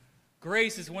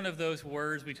Grace is one of those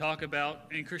words we talk about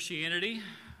in Christianity,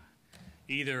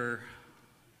 either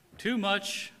too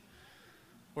much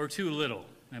or too little,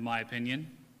 in my opinion.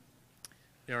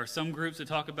 There are some groups that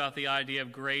talk about the idea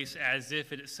of grace as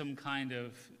if it is some kind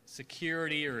of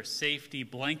security or a safety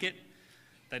blanket,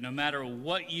 that no matter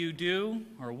what you do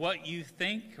or what you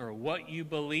think or what you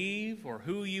believe or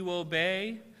who you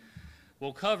obey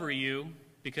will cover you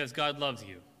because God loves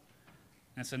you.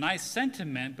 And it's a nice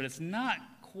sentiment, but it's not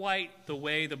quite the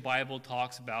way the Bible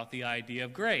talks about the idea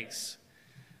of grace.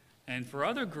 And for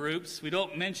other groups, we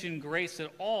don't mention grace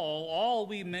at all. All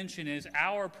we mention is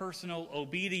our personal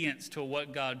obedience to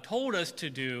what God told us to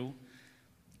do.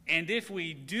 And if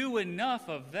we do enough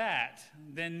of that,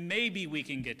 then maybe we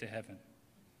can get to heaven.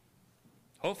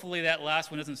 Hopefully that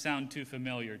last one doesn't sound too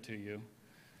familiar to you,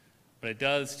 but it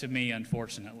does to me,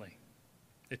 unfortunately.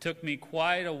 It took me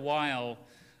quite a while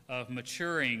of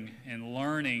maturing and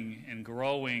learning and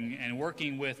growing and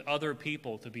working with other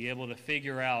people to be able to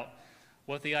figure out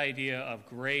what the idea of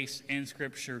grace in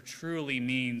Scripture truly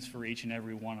means for each and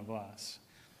every one of us.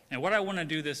 And what I want to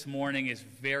do this morning is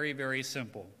very, very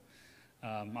simple.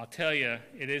 I'll tell you,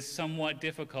 it is somewhat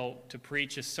difficult to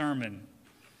preach a sermon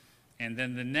and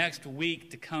then the next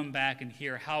week to come back and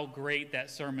hear how great that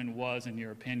sermon was in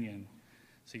your opinion.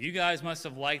 So you guys must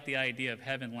have liked the idea of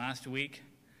heaven last week,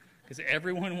 because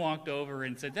everyone walked over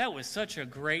and said, that was such a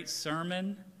great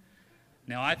sermon.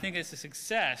 Now, I think it's a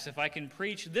success if I can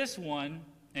preach this one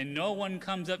and no one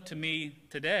comes up to me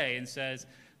today and says,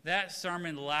 that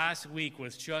sermon last week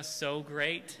was just so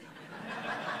great.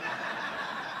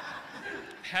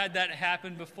 Had that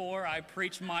happen before. I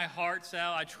preached my hearts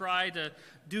out. I tried to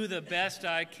do the best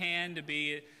I can to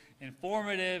be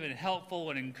informative and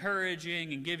helpful and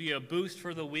encouraging and give you a boost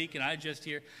for the week, and I just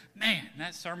hear, man,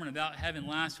 that sermon about heaven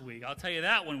last week, I'll tell you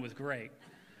that one was great.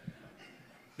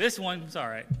 This one's all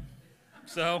right.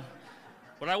 So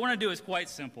what I want to do is quite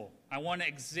simple. I want to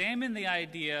examine the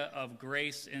idea of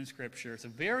grace in Scripture. It's a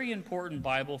very important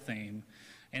Bible theme,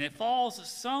 and it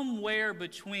falls somewhere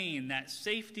between that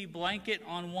safety blanket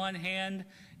on one hand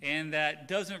and that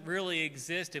doesn't really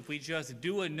exist. If we just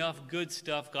do enough good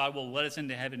stuff, God will let us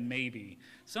into heaven maybe.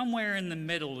 Somewhere in the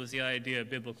middle is the idea of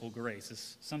biblical grace.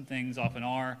 As some things often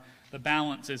are. The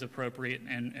balance is appropriate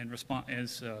and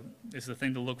is the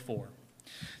thing to look for.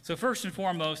 So first and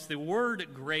foremost, the word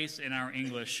grace in our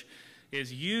English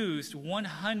is used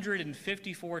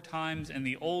 154 times in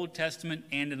the Old Testament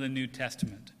and in the New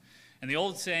Testament. And the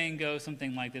old saying goes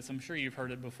something like this. I'm sure you've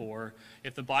heard it before.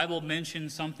 If the Bible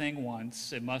mentions something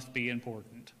once, it must be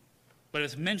important. But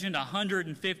it's mentioned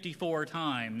 154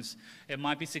 times, it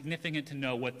might be significant to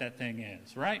know what that thing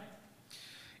is, right?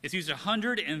 It's used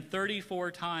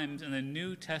 134 times in the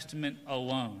New Testament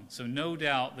alone. So no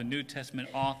doubt the New Testament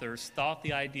authors thought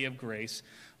the idea of grace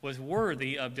was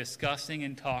worthy of discussing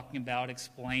and talking about,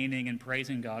 explaining and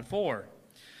praising God for.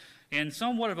 And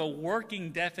somewhat of a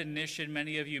working definition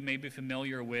many of you may be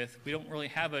familiar with. We don't really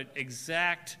have an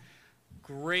exact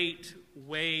great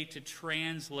way to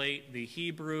translate the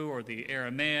Hebrew or the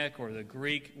Aramaic or the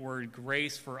Greek word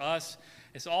grace for us.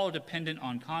 It's all dependent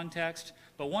on context.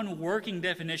 But one working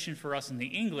definition for us in the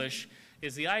English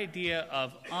is the idea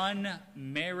of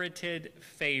unmerited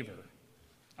favor.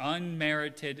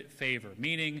 Unmerited favor,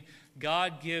 meaning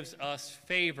God gives us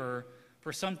favor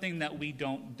for something that we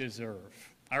don't deserve.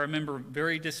 I remember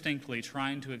very distinctly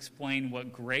trying to explain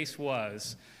what grace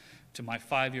was to my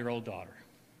 5-year-old daughter.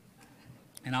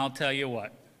 And I'll tell you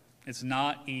what, it's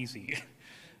not easy.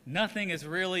 Nothing is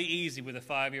really easy with a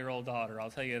 5-year-old daughter,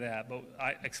 I'll tell you that. But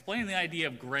explaining the idea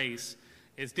of grace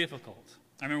is difficult.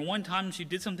 I remember one time she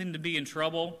did something to be in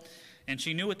trouble, and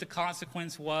she knew what the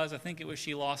consequence was. I think it was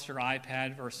she lost her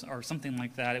iPad or something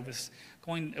like that. It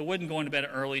wasn't going to bed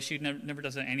early. She never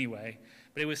does it anyway.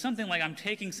 But it was something like, I'm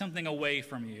taking something away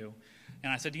from you.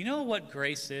 And I said, do you know what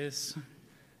grace is?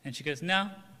 And she goes, no.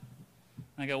 And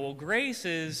I go, well, grace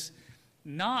is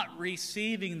not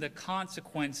receiving the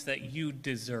consequence that you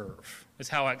deserve, is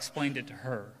how I explained it to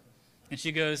her. And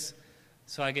she goes,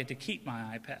 so I get to keep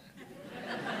my iPad.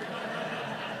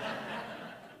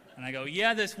 And I go,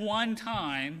 yeah, this one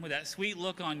time with that sweet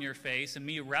look on your face and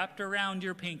me wrapped around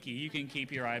your pinky, you can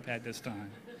keep your iPad this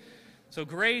time. So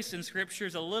grace in Scripture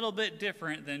is a little bit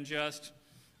different than just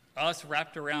us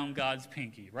wrapped around God's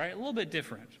pinky, right? A little bit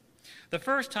different. The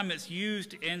first time it's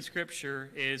used in Scripture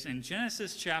is in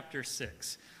Genesis chapter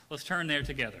 6. Let's turn there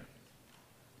together.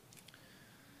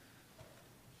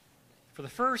 For the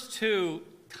first two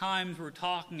times we're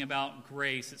talking about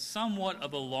grace, it's somewhat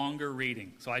of a longer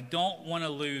reading, so I don't want to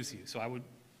lose you. So I would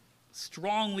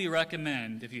strongly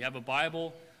recommend, if you have a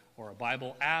Bible or a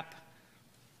Bible app,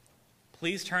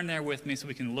 Please turn there with me so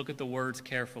we can look at the words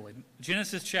carefully.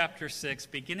 Genesis chapter 6,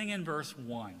 beginning in verse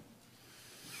 1.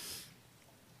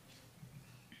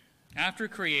 After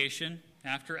creation,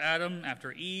 after Adam,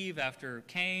 after Eve, after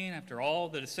Cain, after all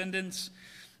the descendants,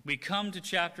 we come to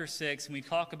chapter 6 and we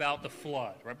talk about the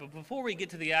flood, right? But before we get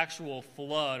to the actual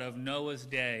flood of Noah's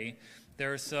day,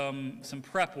 there's some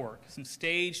prep work, some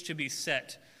stage to be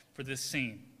set for this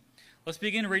scene. Let's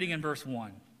begin reading in verse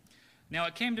 1. Now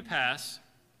it came to pass,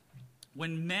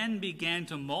 when men began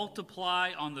to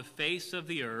multiply on the face of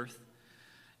the earth,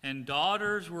 and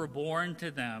daughters were born to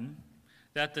them,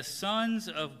 that the sons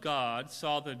of God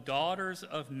saw the daughters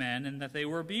of men, and that they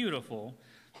were beautiful,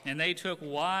 and they took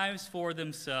wives for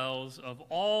themselves of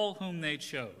all whom they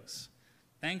chose.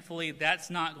 Thankfully, that's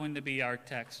not going to be our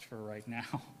text for right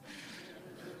now.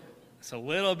 It's a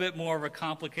little bit more of a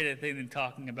complicated thing than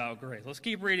talking about grace. Let's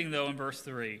keep reading, though, in verse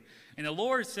 3. And the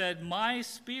Lord said, My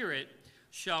spirit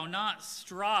shall not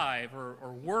strive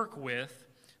or work with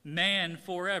man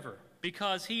forever,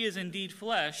 because he is indeed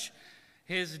flesh.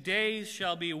 His days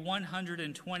shall be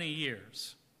 120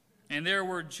 years. And there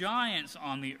were giants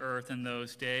on the earth in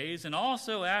those days, and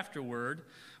also afterward,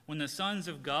 when the sons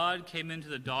of God came into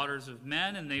the daughters of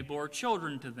men, and they bore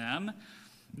children to them.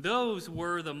 Those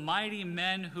were the mighty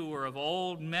men who were of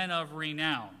old, men of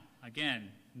renown. Again,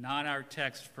 not our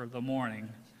text for the morning.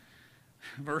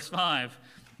 Verse 5.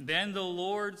 Then the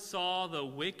Lord saw the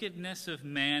wickedness of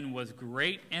man was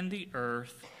great in the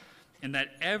earth, and that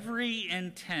every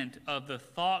intent of the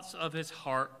thoughts of his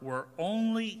heart were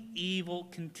only evil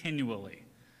continually.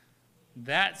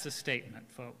 That's a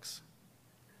statement, folks.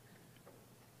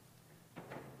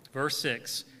 Verse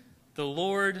 6. The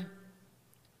Lord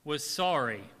was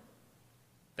sorry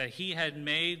that he had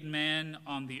made man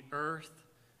on the earth,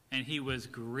 and he was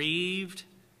grieved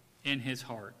in his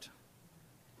heart.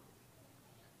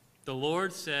 The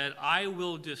Lord said, I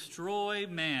will destroy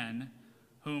man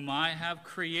whom I have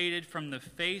created from the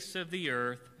face of the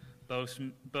earth,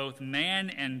 both man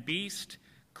and beast,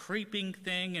 creeping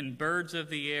thing and birds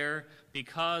of the air,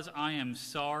 because I am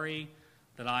sorry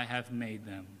that I have made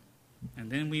them.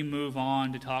 And then we move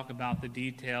on to talk about the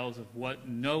details of what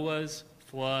Noah's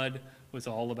flood was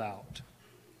all about.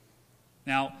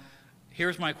 Now,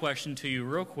 here's my question to you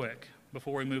real quick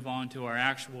before we move on to our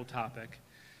actual topic.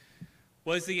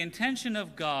 Was the intention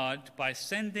of God, by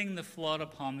sending the flood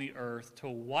upon the earth, to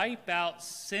wipe out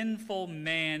sinful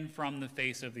man from the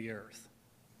face of the earth?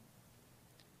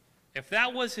 If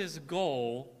that was his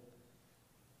goal,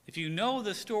 if you know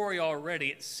the story already,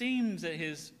 it seems that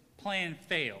his plan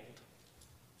failed.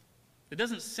 It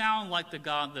doesn't sound like the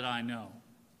God that I know.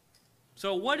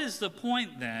 So what is the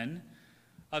point then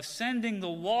of sending the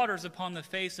waters upon the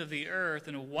face of the earth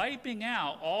and wiping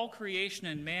out all creation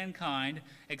and mankind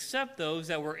except those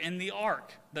that were in the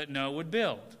ark that Noah would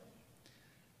build?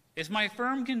 It's my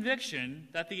firm conviction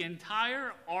that the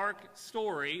entire ark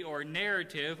story or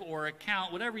narrative or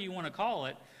account, whatever you want to call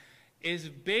it, is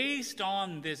based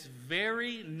on this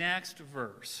very next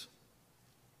verse.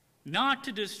 Not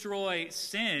to destroy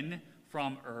sin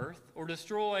from earth or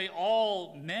destroy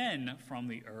all men from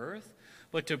the earth,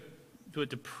 but to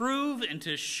prove and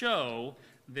to show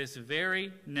this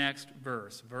very next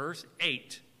verse, verse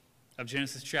 8 of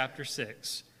Genesis chapter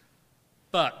 6.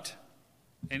 But,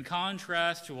 in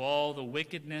contrast to all the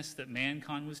wickedness that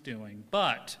mankind was doing,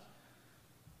 but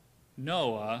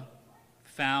Noah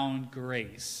found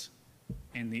grace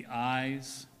in the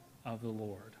eyes of the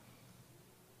Lord.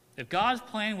 If God's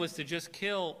plan was to just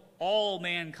kill all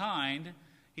mankind,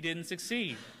 he didn't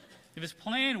succeed. If his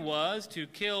plan was to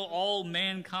kill all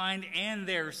mankind and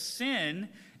their sin,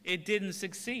 it didn't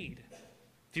succeed.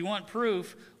 If you want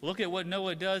proof, look at what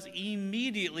Noah does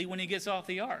immediately when he gets off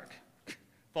the ark.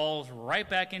 Falls right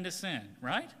back into sin,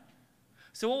 right?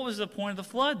 So what was the point of the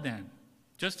flood then?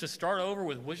 Just to start over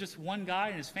with just one guy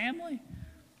and his family?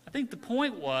 I think the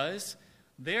point was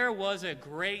there was a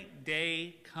great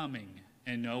day coming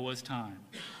in Noah's time.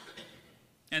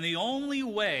 And the only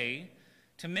way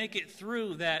to make it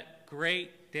through that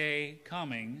great day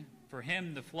coming, for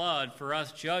him the flood, for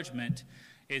us judgment,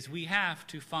 is we have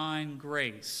to find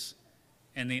grace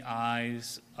in the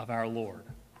eyes of our Lord.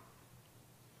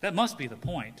 That must be the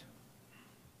point.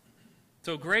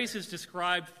 So grace is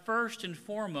described first and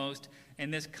foremost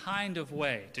in this kind of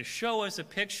way, to show us a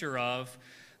picture of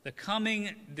the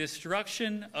coming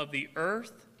destruction of the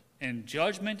earth and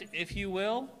judgment, if you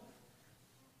will,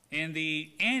 and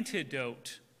the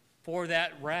antidote for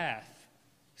that wrath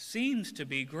seems to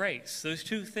be grace. Those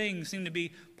two things seem to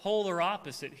be polar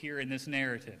opposite here in this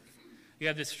narrative. You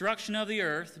have destruction of the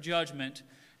earth, judgment,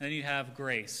 and then you have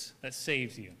grace that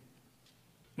saves you.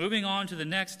 Moving on to the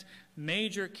next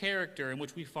major character in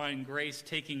which we find grace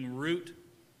taking root,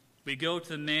 we go to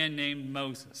the man named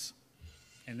Moses.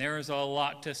 And there is a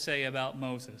lot to say about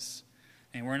Moses.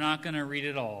 And we're not going to read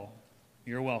it all.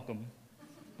 You're welcome.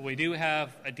 But we do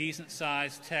have a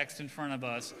decent-sized text in front of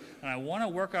us, and I want to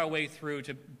work our way through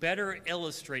to better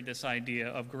illustrate this idea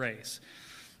of grace.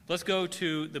 Let's go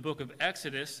to the book of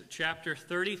Exodus, chapter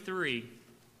 33.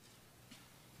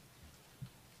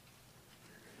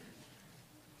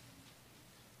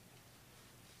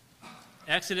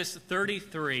 Exodus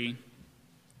 33,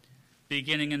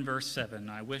 beginning in verse 7.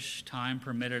 I wish time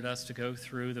permitted us to go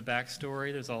through the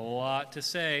backstory. There's a lot to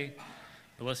say,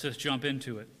 but let's just jump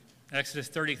into it. Exodus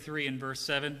 33 and verse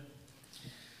 7.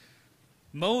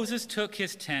 Moses took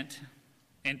his tent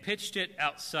and pitched it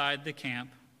outside the camp,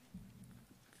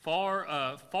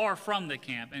 far from the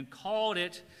camp, and called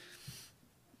it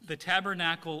the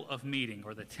tabernacle of meeting,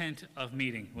 or the tent of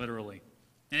meeting, literally.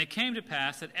 And it came to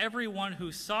pass that everyone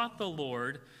who sought the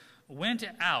Lord went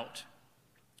out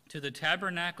to the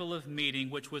tabernacle of meeting,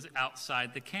 which was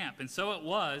outside the camp. And so it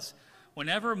was,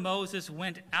 whenever Moses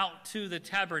went out to the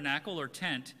tabernacle or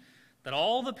tent, that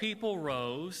all the people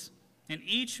rose, and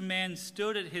each man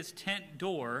stood at his tent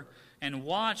door and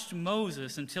watched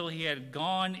Moses until he had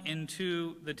gone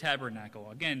into the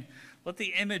tabernacle. Again, let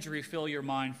the imagery fill your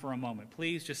mind for a moment.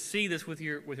 Please just see this with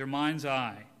your mind's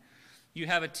eye. You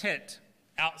have a tent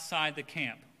outside the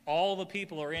camp. All the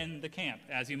people are in the camp,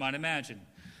 as you might imagine.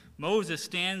 Moses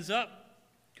stands up,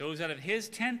 goes out of his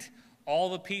tent.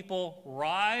 All the people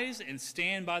rise and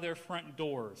stand by their front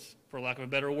doors, for lack of a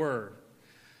better word.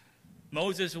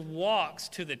 Moses walks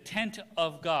to the tent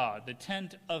of God, the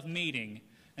tent of meeting,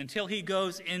 until he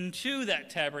goes into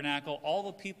that tabernacle. All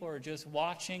the people are just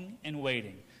watching and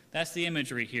waiting. That's the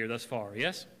imagery here thus far,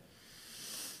 yes?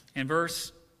 In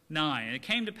verse 9, and it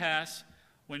came to pass,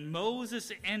 when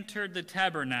Moses entered the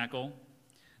tabernacle,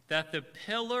 that the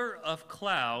pillar of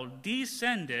cloud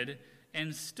descended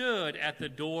and stood at the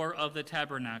door of the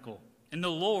tabernacle. And the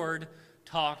Lord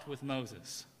talked with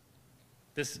Moses.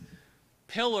 This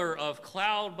pillar of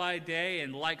cloud by day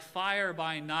and like fire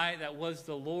by night, that was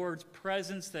the Lord's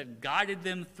presence that guided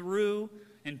them through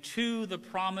and to the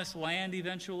promised land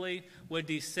eventually, would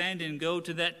descend and go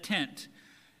to that tent.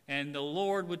 And the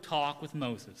Lord would talk with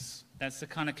Moses. That's the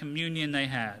kind of communion they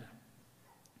had.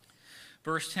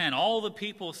 Verse 10, all the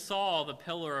people saw the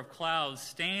pillar of cloud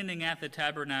standing at the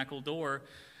tabernacle door,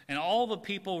 and all the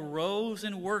people rose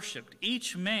and worshipped,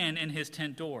 each man in his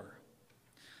tent door.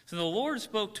 So the Lord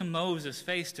spoke to Moses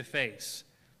face to face,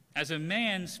 as a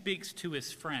man speaks to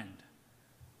his friend,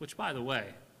 which, by the way,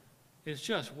 is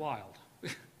just wild.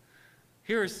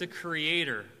 Here is the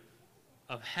creator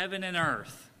of heaven and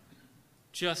earth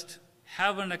just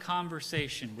having a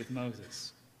conversation with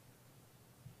Moses.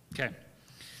 Okay.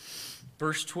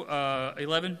 Verse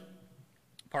 11,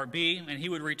 part B, and he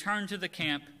would return to the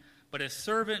camp, but his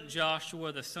servant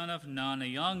Joshua, the son of Nun, a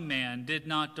young man, did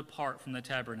not depart from the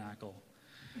tabernacle.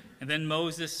 And then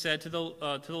Moses said to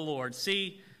the Lord,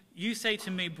 see, you say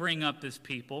to me, bring up this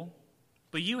people,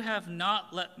 but you have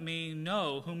not let me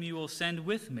know whom you will send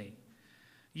with me.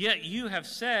 Yet you have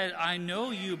said, I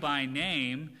know you by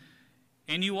name,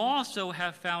 and you also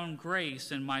have found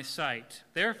grace in my sight.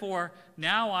 Therefore,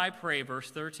 now I pray, verse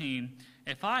 13,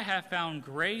 if I have found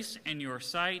grace in your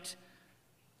sight,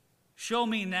 show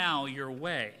me now your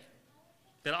way,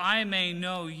 that I may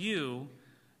know you,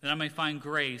 that I may find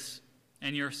grace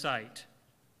in your sight.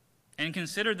 And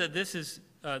consider that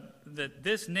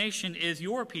this nation is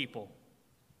your people.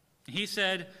 He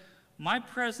said, my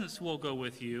presence will go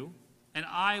with you, and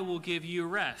I will give you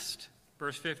rest.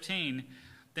 Verse 15,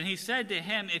 then he said to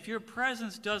him, if your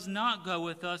presence does not go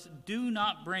with us, do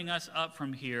not bring us up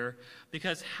from here,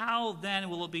 because how then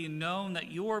will it be known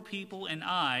that your people and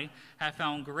I have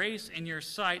found grace in your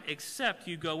sight, except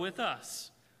you go with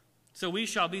us? So we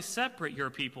shall be separate, your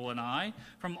people and I,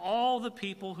 from all the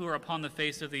people who are upon the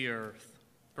face of the earth.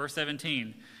 Verse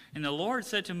 17, and the Lord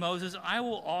said to Moses, I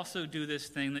will also do this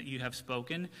thing that you have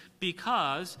spoken,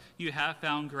 because you have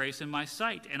found grace in my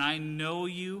sight, and I know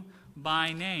you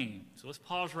by name. So let's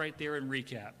pause right there and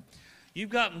recap. You've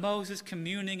got Moses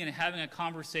communing and having a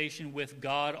conversation with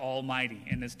God Almighty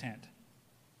in this tent.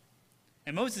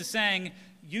 And Moses is saying,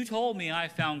 you told me I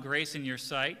found grace in your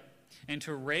sight, and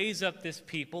to raise up this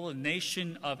people, a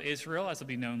nation of Israel, as will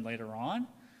be known later on.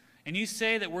 And you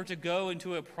say that we're to go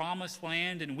into a promised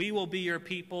land, and we will be your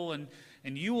people, and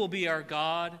you will be our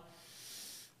God.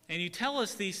 And you tell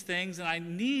us these things, and I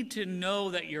need to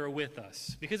know that you're with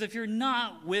us. Because if you're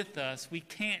not with us, we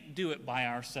can't do it by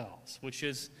ourselves, which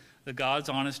is the God's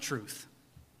honest truth.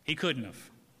 He couldn't have.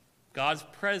 God's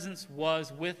presence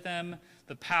was with them.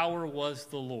 The power was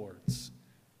the Lord's.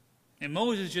 And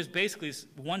Moses just basically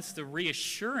wants the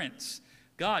reassurance.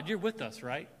 God, you're with us,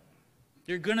 right?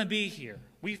 You're going to be here.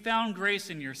 We found grace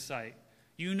in your sight.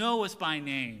 You know us by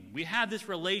name. We have this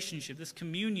relationship, this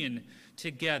communion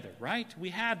together, right? We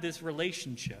have this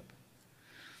relationship.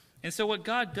 And so what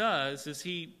God does is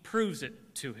he proves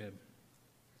it to him.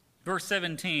 Verse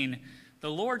 17, the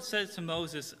Lord says to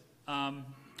Moses,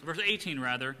 verse 18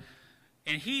 rather,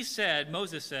 and he said,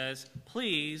 Moses says,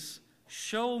 please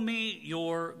show me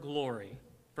your glory.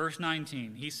 Verse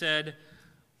 19, he said,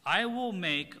 I will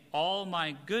make all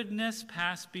my goodness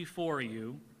pass before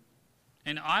you,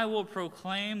 and I will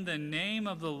proclaim the name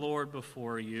of the Lord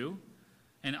before you,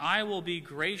 and I will be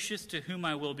gracious to whom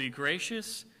I will be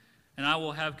gracious, and I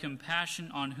will have compassion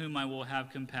on whom I will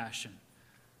have compassion.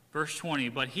 Verse 20,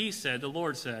 but he said, the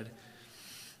Lord said,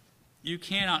 you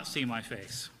cannot see my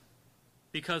face,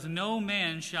 because no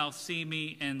man shall see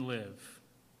me and live.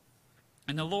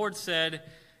 And the Lord said,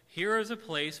 here is a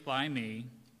place by me,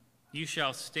 you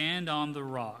shall stand on the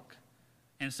rock.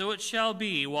 And so it shall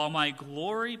be, while my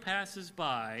glory passes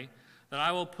by, that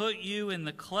I will put you in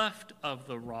the cleft of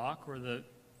the rock, or the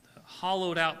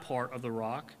hollowed out part of the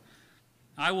rock.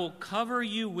 I will cover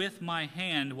you with my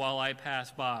hand while I pass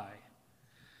by.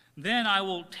 Then I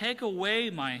will take away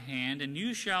my hand, and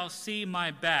you shall see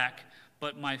my back,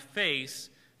 but my face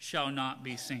shall not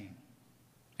be seen.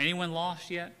 Anyone lost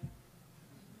yet?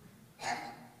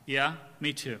 Yeah,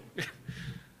 me too.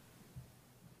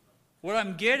 What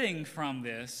I'm getting from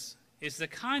this is the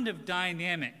kind of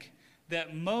dynamic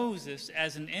that Moses,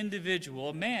 as an individual,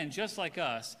 a man just like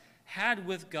us, had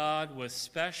with God was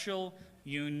special,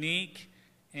 unique,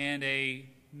 and a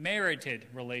merited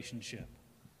relationship.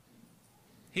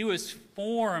 He was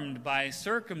formed by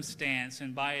circumstance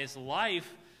and by his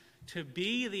life to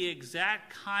be the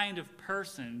exact kind of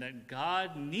person that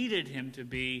God needed him to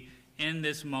be in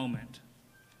this moment.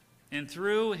 And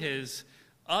through his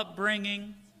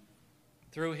upbringing,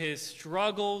 through his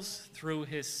struggles, through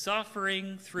his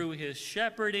suffering, through his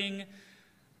shepherding,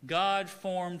 God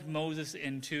formed Moses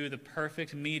into the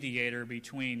perfect mediator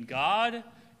between God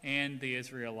and the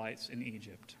Israelites in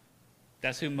Egypt.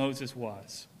 That's who Moses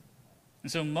was.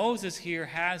 And so Moses here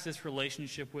has this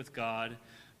relationship with God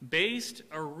based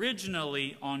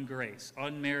originally on grace,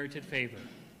 unmerited favor.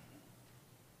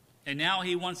 And now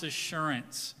he wants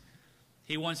assurance.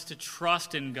 He wants to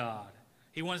trust in God.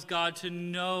 He wants God to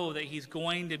know that he's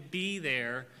going to be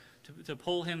there to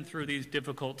pull him through these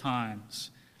difficult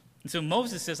times. And so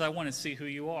Moses says, I want to see who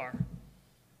you are.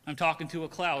 I'm talking to a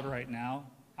cloud right now.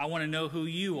 I want to know who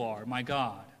you are, my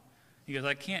God. He goes,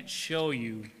 I can't show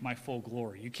you my full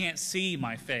glory. You can't see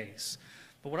my face.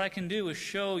 But what I can do is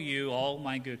show you all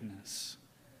my goodness.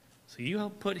 So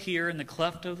you put here in the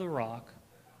cleft of the rock.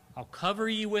 I'll cover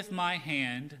you with my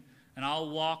hand, and I'll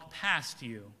walk past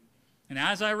you. And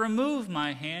as I remove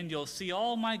my hand, you'll see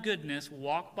all my goodness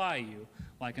walk by you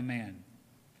like a man.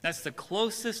 That's the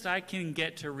closest I can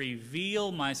get to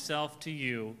reveal myself to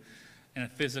you in a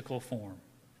physical form.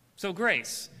 So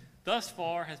grace, thus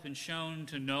far, has been shown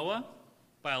to Noah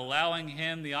by allowing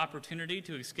him the opportunity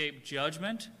to escape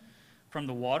judgment from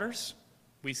the waters.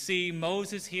 We see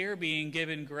Moses here being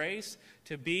given grace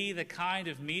to be the kind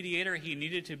of mediator he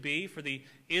needed to be for the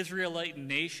Israelite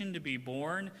nation to be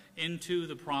born into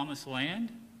the promised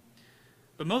land.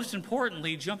 But most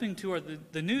importantly, jumping to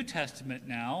the New Testament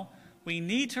now, we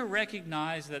need to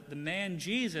recognize that the man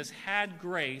Jesus had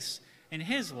grace in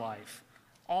his life,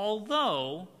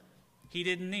 although he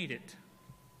didn't need it.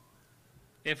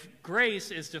 If grace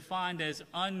is defined as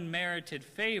unmerited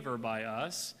favor by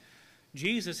us,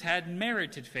 Jesus had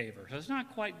merited favor. So it's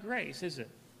not quite grace, is it?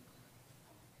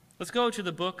 Let's go to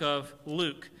the book of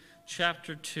Luke,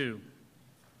 chapter 2.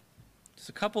 Just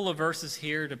a couple of verses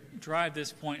here to drive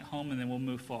this point home, and then we'll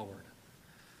move forward.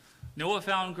 Noah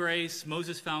found grace.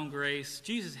 Moses found grace.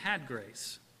 Jesus had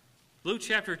grace. Luke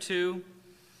chapter 2,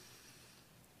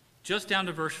 just down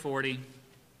to verse 40.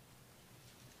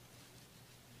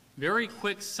 Very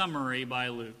quick summary by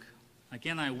Luke.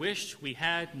 Again, I wish we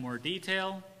had more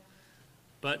detail,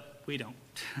 but we don't.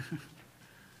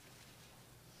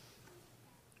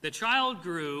 The child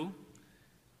grew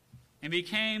and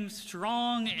became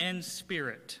strong in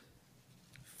spirit,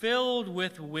 filled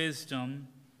with wisdom,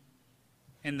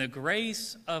 and the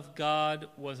grace of God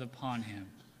was upon him.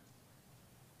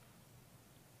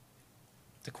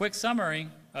 It's a quick summary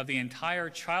of the entire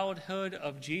childhood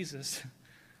of Jesus,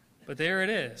 but there it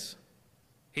is.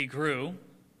 He grew,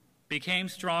 became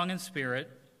strong in spirit,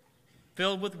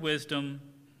 filled with wisdom,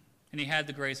 and he had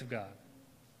the grace of God.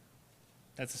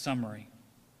 That's a summary.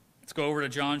 Let's go over to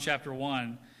John chapter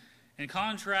 1. In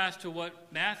contrast to what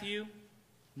Matthew,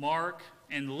 Mark,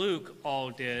 and Luke all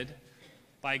did,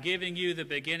 by giving you the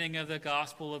beginning of the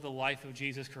gospel of the life of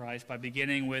Jesus Christ, by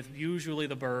beginning with usually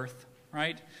the birth,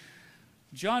 right?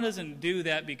 John doesn't do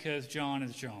that because John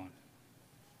is John.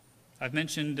 I've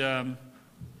mentioned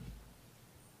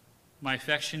my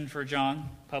affection for John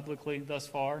publicly thus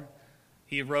far.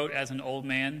 He wrote as an old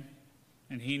man,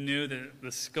 and he knew that the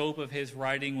scope of his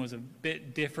writing was a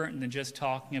bit different than just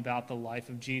talking about the life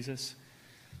of Jesus.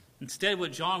 Instead,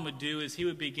 what John would do is he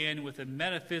would begin with a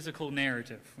metaphysical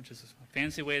narrative, which is a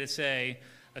fancy way to say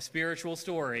a spiritual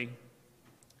story,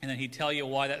 and then he'd tell you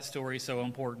why that story is so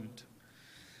important.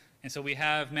 And so we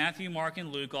have Matthew, Mark,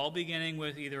 and Luke all beginning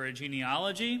with either a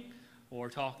genealogy or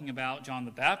talking about John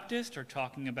the Baptist or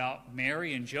talking about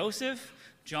Mary and Joseph.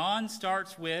 John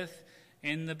starts with,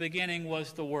 in the beginning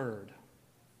was the Word.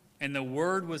 And the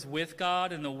Word was with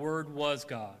God, and the Word was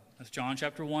God. That's John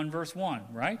chapter 1, verse 1,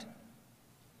 right?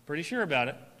 Pretty sure about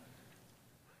it.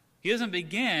 He doesn't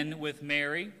begin with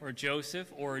Mary or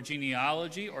Joseph or a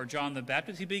genealogy or John the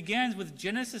Baptist. He begins with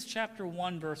Genesis chapter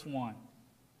 1, verse 1,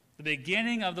 the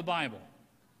beginning of the Bible.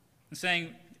 And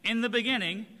saying, in the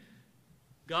beginning,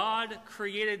 God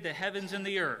created the heavens and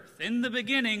the earth. In the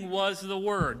beginning was the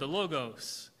Word, the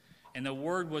Logos. And the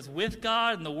Word was with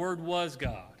God, and the Word was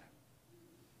God.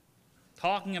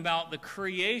 Talking about the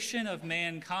creation of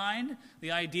mankind,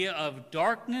 the idea of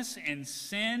darkness and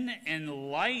sin and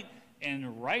light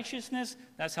and righteousness.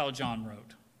 That's how John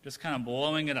wrote. Just kind of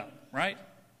blowing it up, right?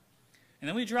 And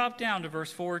then we drop down to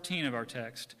verse 14 of our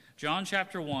text. John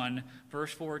chapter 1,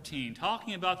 verse 14.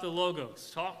 Talking about the Logos.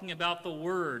 Talking about the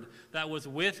Word that was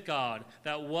with God,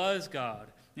 that was God.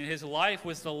 And his life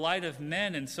was the light of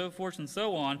men, and so forth and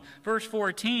so on. Verse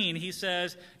 14, he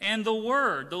says, and the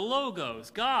Word, the Logos,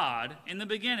 God, in the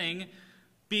beginning,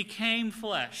 became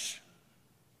flesh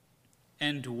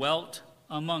and dwelt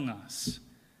among us.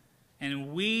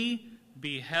 And we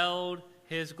beheld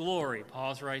his glory.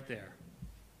 Pause right there.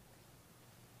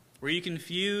 Were you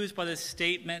confused by the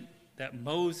statement that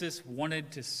Moses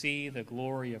wanted to see the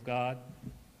glory of God?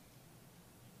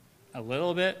 A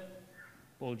little bit?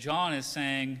 Well, John is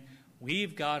saying,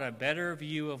 we've got a better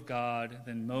view of God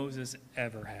than Moses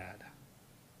ever had.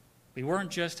 We weren't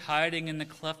just hiding in the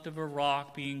cleft of a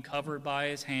rock, being covered by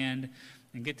his hand,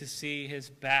 and get to see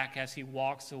his back as he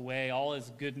walks away, all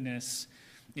his goodness.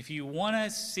 If you want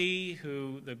to see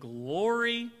who the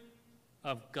glory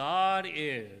of God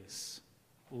is,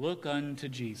 look unto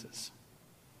Jesus.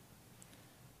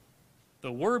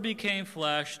 The Word became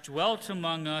flesh, dwelt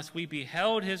among us. We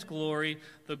beheld his glory,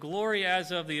 the glory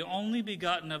as of the only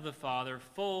begotten of the Father,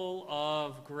 full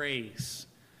of grace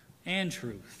and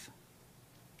truth.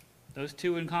 Those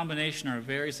two in combination are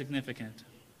very significant.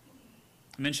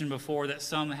 I mentioned before that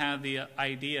some have the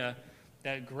idea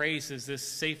that grace is this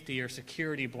safety or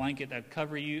security blanket that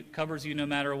covers you no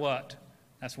matter what.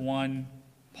 That's one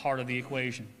part of the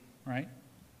equation, right?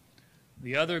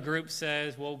 The other group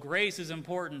says, well, grace is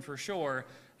important for sure.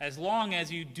 As long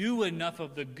as you do enough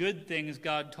of the good things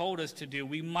God told us to do,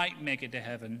 we might make it to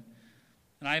heaven.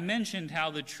 And I mentioned how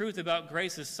the truth about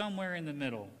grace is somewhere in the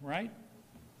middle, right?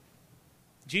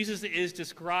 Jesus is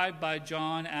described by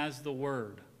John as the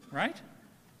Word, right?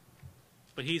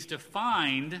 But he's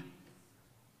defined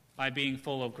by being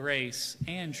full of grace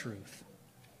and truth.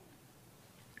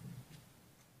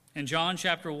 In John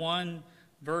chapter 1,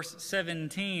 verse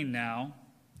 17 now,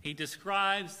 he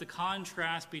describes the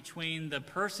contrast between the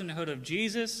personhood of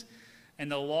Jesus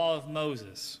and the law of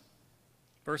Moses.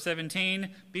 Verse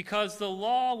 17, because the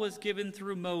law was given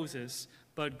through Moses,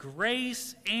 but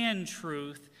grace and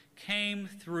truth came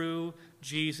through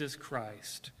Jesus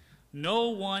Christ. No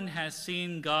one has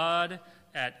seen God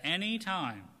at any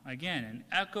time. Again, an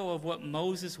echo of what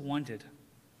Moses wanted.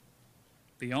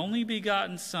 The only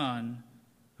begotten Son,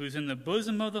 who's in the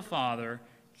bosom of the Father,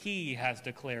 he has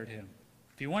declared him.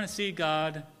 If you want to see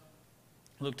God,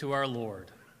 look to our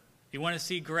Lord. If you want to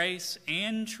see grace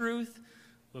and truth,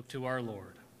 look to our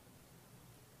Lord.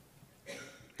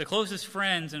 The closest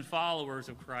friends and followers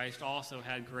of Christ also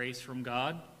had grace from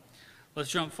God. Let's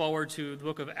jump forward to the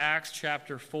book of Acts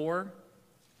chapter 4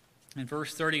 and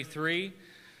verse 33.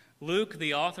 Luke,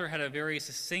 the author, had a very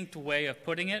succinct way of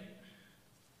putting it,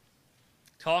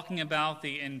 talking about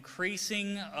the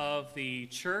increasing of the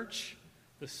church,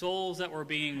 the souls that were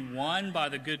being won by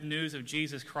the good news of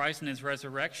Jesus Christ and his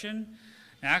resurrection.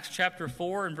 In Acts chapter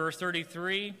 4 and verse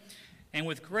 33, and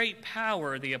with great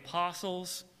power the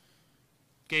apostles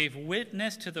gave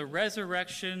witness to the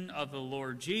resurrection of the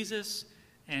Lord Jesus,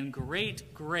 and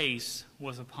great grace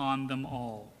was upon them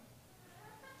all.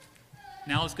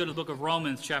 Now let's go to the book of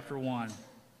Romans, chapter 1.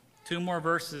 2 more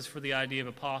verses for the idea of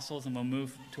apostles, and we'll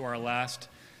move to our last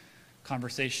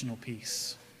conversational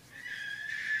piece.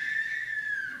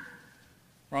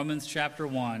 Romans, chapter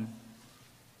 1.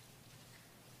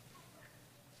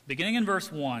 Beginning in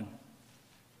verse 1.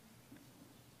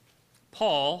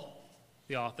 Paul,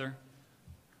 the author,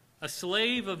 a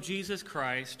slave of Jesus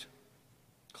Christ,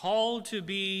 called to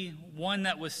be one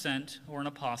that was sent, or an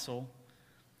apostle,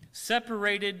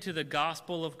 separated to the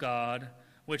gospel of God,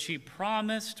 which he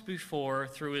promised before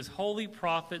through his holy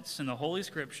prophets in the Holy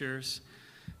Scriptures,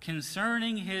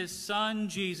 concerning his Son,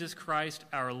 Jesus Christ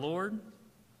our Lord,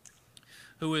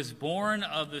 who is born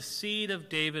of the seed of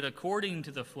David according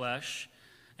to the flesh,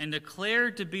 and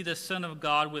declared to be the Son of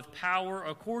God with power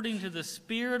according to the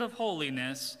Spirit of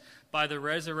holiness by the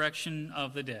resurrection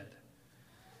of the dead.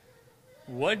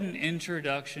 What an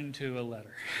introduction to a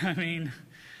letter. I mean,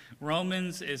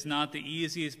 Romans is not the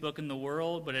easiest book in the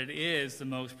world, but it is the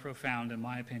most profound in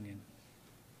my opinion.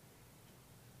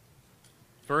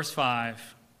 Verse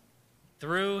 5,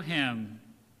 through him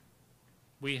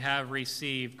we have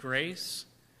received grace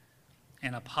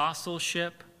and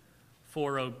apostleship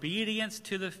for obedience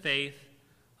to the faith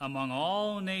among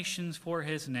all nations for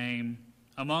his name,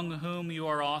 among whom you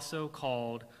are also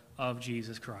called of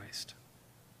Jesus Christ.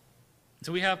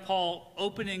 So we have Paul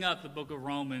opening up the book of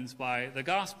Romans by the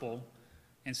gospel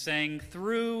and saying,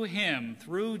 through him,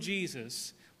 through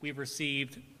Jesus, we've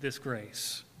received this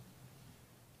grace.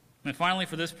 And finally,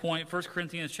 for this point, 1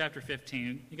 Corinthians chapter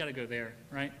 15. You got to go there,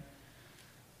 right?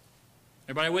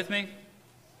 Everybody with me?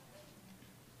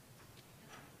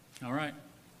 All right.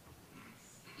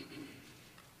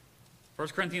 1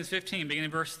 Corinthians 15, beginning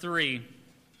verse 3.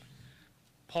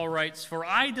 Paul writes, for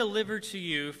I delivered to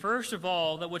you, first of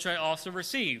all, that which I also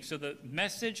received. So the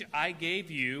message I gave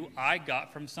you, I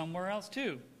got from somewhere else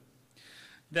too.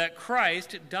 That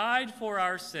Christ died for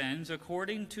our sins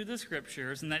according to the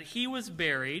Scriptures, and that he was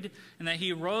buried, and that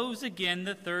he rose again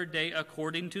the third day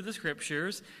according to the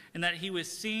Scriptures, and that he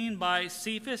was seen by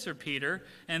Cephas or Peter,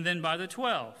 and then by the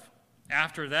 12.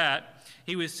 After that,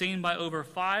 he was seen by over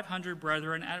 500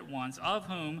 brethren at once, of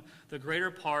whom the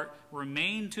greater part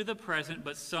remain to the present,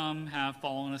 but some have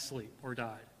fallen asleep or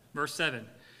died. Verse 7,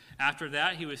 after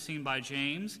that he was seen by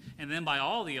James, and then by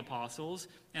all the apostles,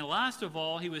 and last of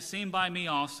all he was seen by me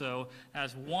also,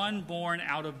 as one born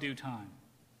out of due time.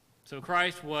 So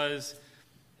Christ was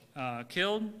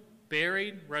killed,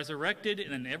 buried, resurrected,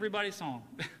 and then everybody saw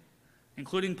him,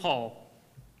 including Paul.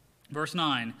 Verse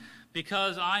 9,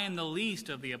 because I am the least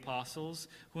of the apostles,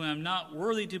 who am not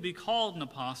worthy to be called an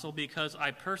apostle, because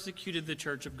I persecuted the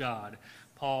church of God.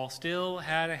 Paul still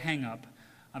had a hang-up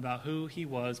about who he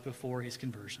was before his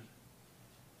conversion.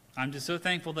 I'm just so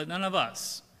thankful that none of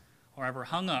us are ever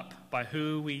hung up by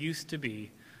who we used to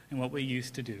be and what we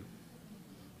used to do.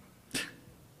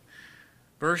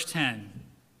 Verse 10.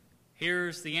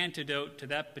 Here's the antidote to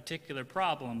that particular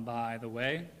problem, by the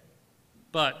way.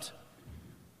 But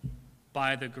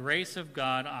by the grace of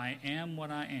God, I am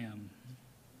what I am.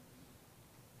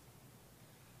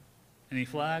 Any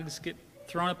flags get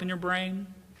thrown up in your brain?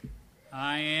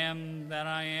 I am that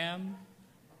I am,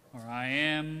 or I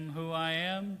am who I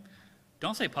am.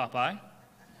 Don't say Popeye.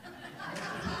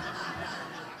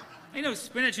 Ain't no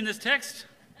spinach in this text.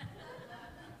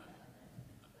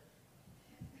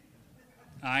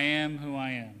 I am who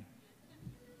I am,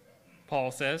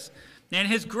 Paul says. And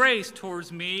his grace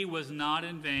towards me was not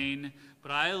in vain,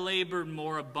 but I labored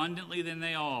more abundantly than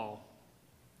they all.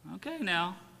 Okay,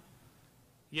 now.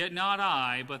 Yet not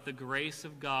I, but the grace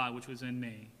of God which was in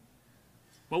me.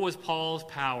 What was Paul's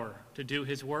power to do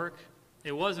his work?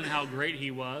 It wasn't how great he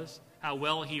was, how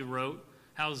well he wrote,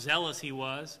 how zealous he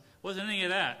was. It wasn't any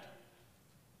of that.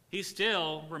 He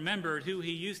still remembered who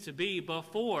he used to be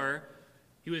before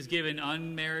he was given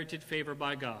unmerited favor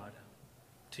by God,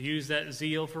 to use that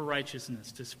zeal for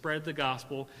righteousness, to spread the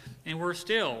gospel, and we're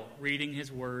still reading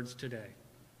his words today.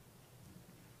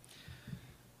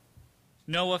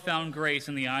 Noah found grace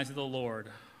in the eyes of the Lord.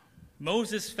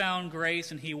 Moses found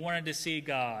grace and he wanted to see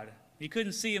God. He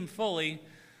couldn't see him fully,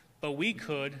 but we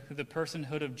could through the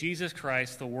personhood of Jesus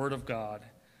Christ, the Word of God.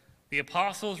 The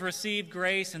apostles received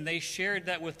grace and they shared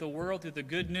that with the world through the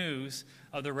good news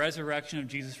of the resurrection of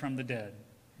Jesus from the dead.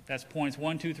 That's points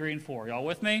 1, 2, 3, and 4. Y'all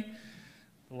with me?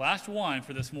 The last one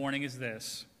for this morning is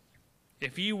this.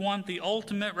 If you want the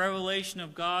ultimate revelation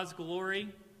of God's glory,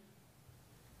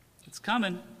 it's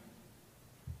coming.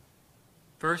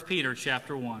 1 Peter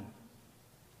chapter 1.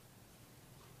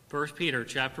 1 Peter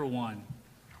chapter 1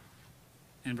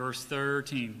 and verse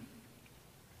 13.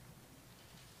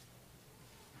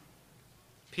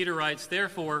 Peter writes,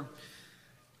 therefore,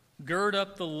 Gird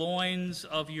up the loins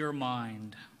of your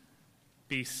mind.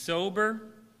 Be sober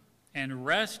and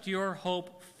rest your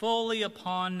hope fully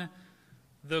upon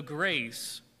the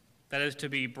grace that is to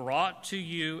be brought to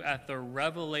you at the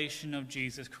revelation of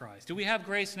Jesus Christ. Do we have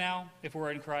grace now if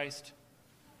we're in Christ?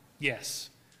 Yes.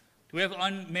 Do we have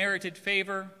unmerited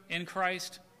favor in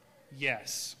Christ?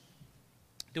 Yes.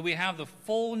 Do we have the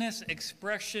fullness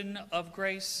expression of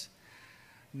grace?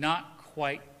 Not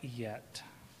quite yet.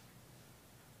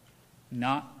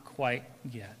 Not quite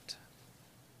yet.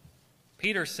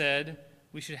 Peter said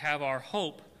we should have our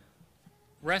hope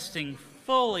resting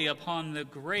fully upon the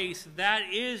grace that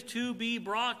is to be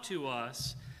brought to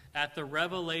us at the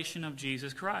revelation of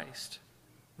Jesus Christ.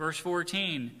 Verse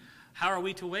 14, how are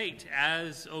we to wait?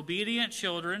 As obedient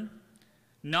children,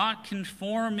 not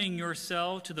conforming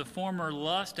yourself to the former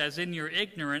lust as in your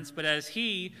ignorance, but as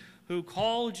he who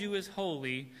called you is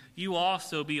holy, you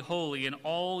also be holy in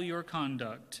all your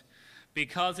conduct.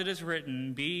 Because it is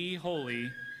written, be holy,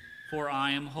 for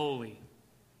I am holy.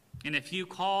 And if you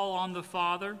call on the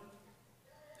Father,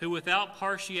 who without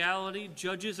partiality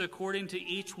judges according to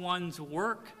each one's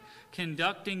work,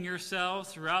 conducting yourselves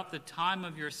throughout the time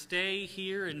of your stay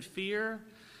here in fear,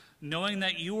 knowing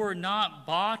that you are not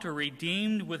bought or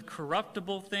redeemed with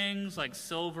corruptible things like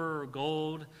silver or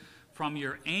gold from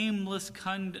your aimless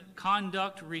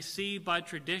conduct received by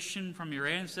tradition from your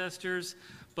ancestors,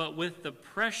 but with the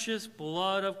precious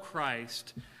blood of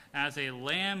Christ as a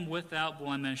lamb without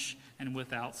blemish and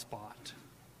without spot.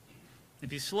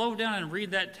 If you slow down and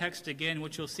read that text again,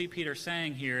 what you'll see Peter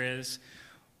saying here is,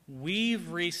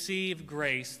 we've received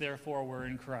grace, therefore we're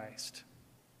in Christ.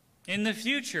 In the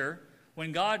future,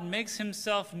 when God makes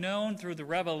himself known through the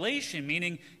revelation,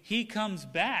 meaning he comes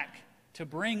back to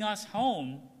bring us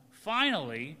home,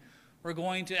 finally, we're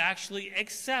going to actually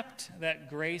accept that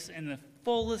grace in the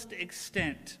fullest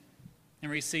extent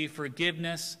and receive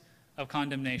forgiveness of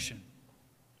condemnation.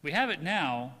 We have it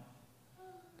now,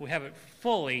 we have it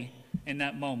fully in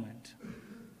that moment.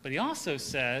 But he also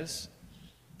says,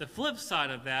 the flip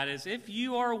side of that is, if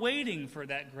you are waiting for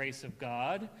that grace of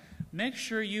God, make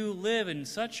sure you live in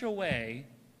such a way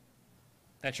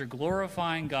that you're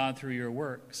glorifying God through your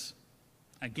works.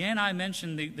 Again, I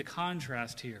mentioned the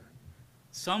contrast here.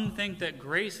 Some think that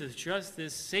grace is just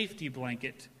this safety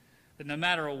blanket that no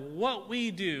matter what we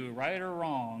do, right or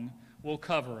wrong, will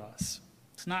cover us.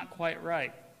 It's not quite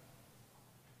right.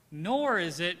 Nor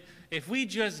is it if we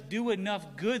just do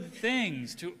enough good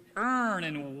things to earn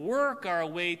and work our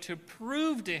way to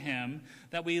prove to him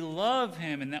that we love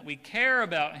him and that we care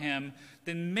about him,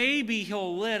 then maybe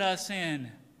he'll let us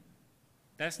in.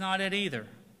 That's not it either.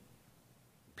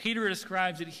 Peter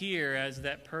describes it here as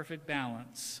that perfect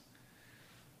balance.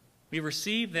 We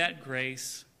receive that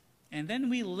grace, and then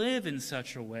we live in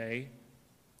such a way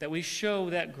that we show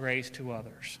that grace to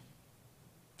others.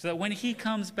 So that when he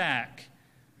comes back,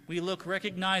 we look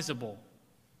recognizable,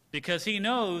 because he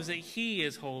knows that he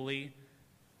is holy,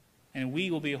 and we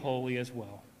will be holy as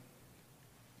well.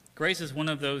 Grace is one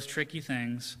of those tricky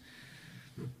things.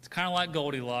 It's kind of like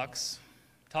Goldilocks.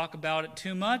 Talk about it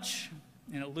too much,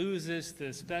 and it loses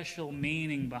the special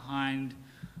meaning behind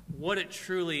what it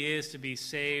truly is to be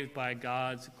saved by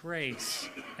God's grace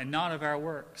and not of our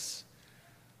works.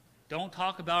 Don't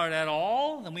talk about it at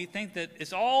all, then we think that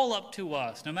it's all up to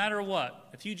us, no matter what.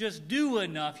 If you just do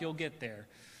enough, you'll get there.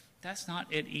 That's not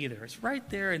it either. It's right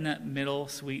there in that middle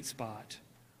sweet spot.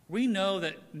 We know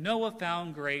that Noah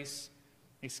found grace,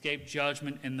 escaped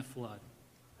judgment in the flood.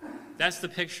 That's the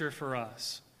picture for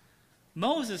us.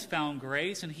 Moses found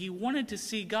grace, and he wanted to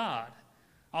see God.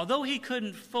 Although he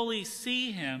couldn't fully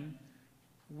see him,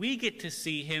 we get to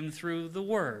see him through the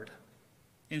Word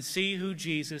and see who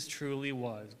Jesus truly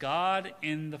was. God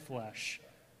in the flesh.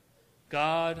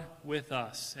 God with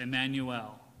us,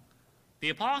 Emmanuel. The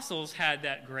apostles had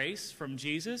that grace from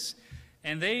Jesus,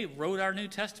 and they wrote our New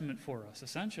Testament for us,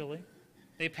 essentially.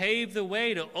 They paved the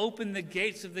way to open the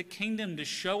gates of the kingdom to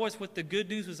show us what the good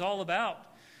news was all about.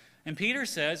 And Peter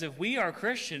says, if we are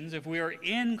Christians, if we are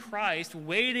in Christ,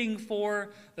 waiting for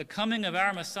the coming of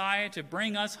our Messiah to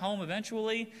bring us home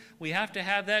eventually, we have to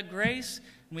have that grace,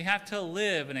 and we have to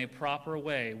live in a proper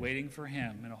way, waiting for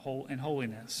him in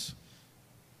holiness.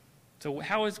 So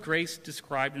how is grace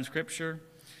described in Scripture?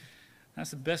 That's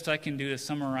the best I can do to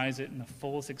summarize it in the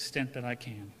fullest extent that I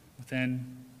can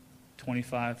within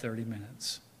 25, 30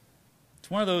 minutes.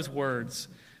 It's one of those words.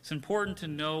 It's important to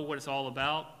know what it's all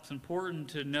about. It's important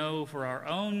to know for our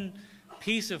own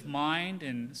peace of mind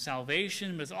and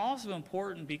salvation, but it's also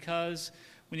important because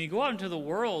when you go out into the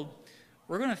world,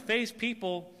 we're going to face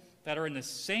people that are in the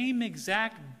same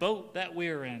exact boat that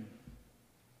we're in.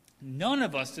 None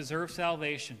of us deserve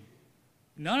salvation.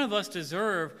 None of us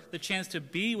deserve the chance to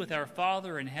be with our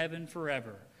Father in heaven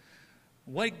forever.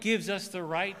 What gives us the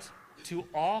right to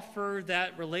offer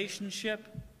that relationship?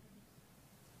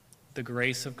 The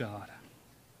grace of God.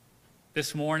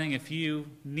 This morning, if you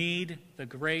need the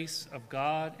grace of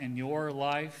God in your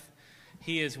life,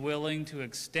 He is willing to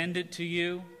extend it to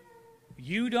you.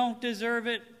 You don't deserve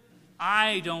it.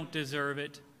 I don't deserve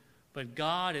it. But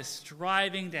God is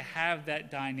striving to have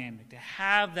that dynamic, to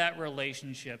have that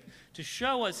relationship, to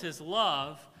show us His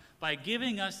love by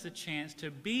giving us the chance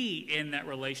to be in that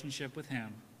relationship with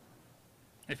Him.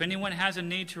 If anyone has a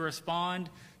need to respond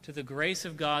to the grace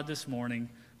of God this morning,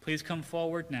 please come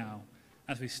forward now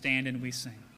as we stand and we sing.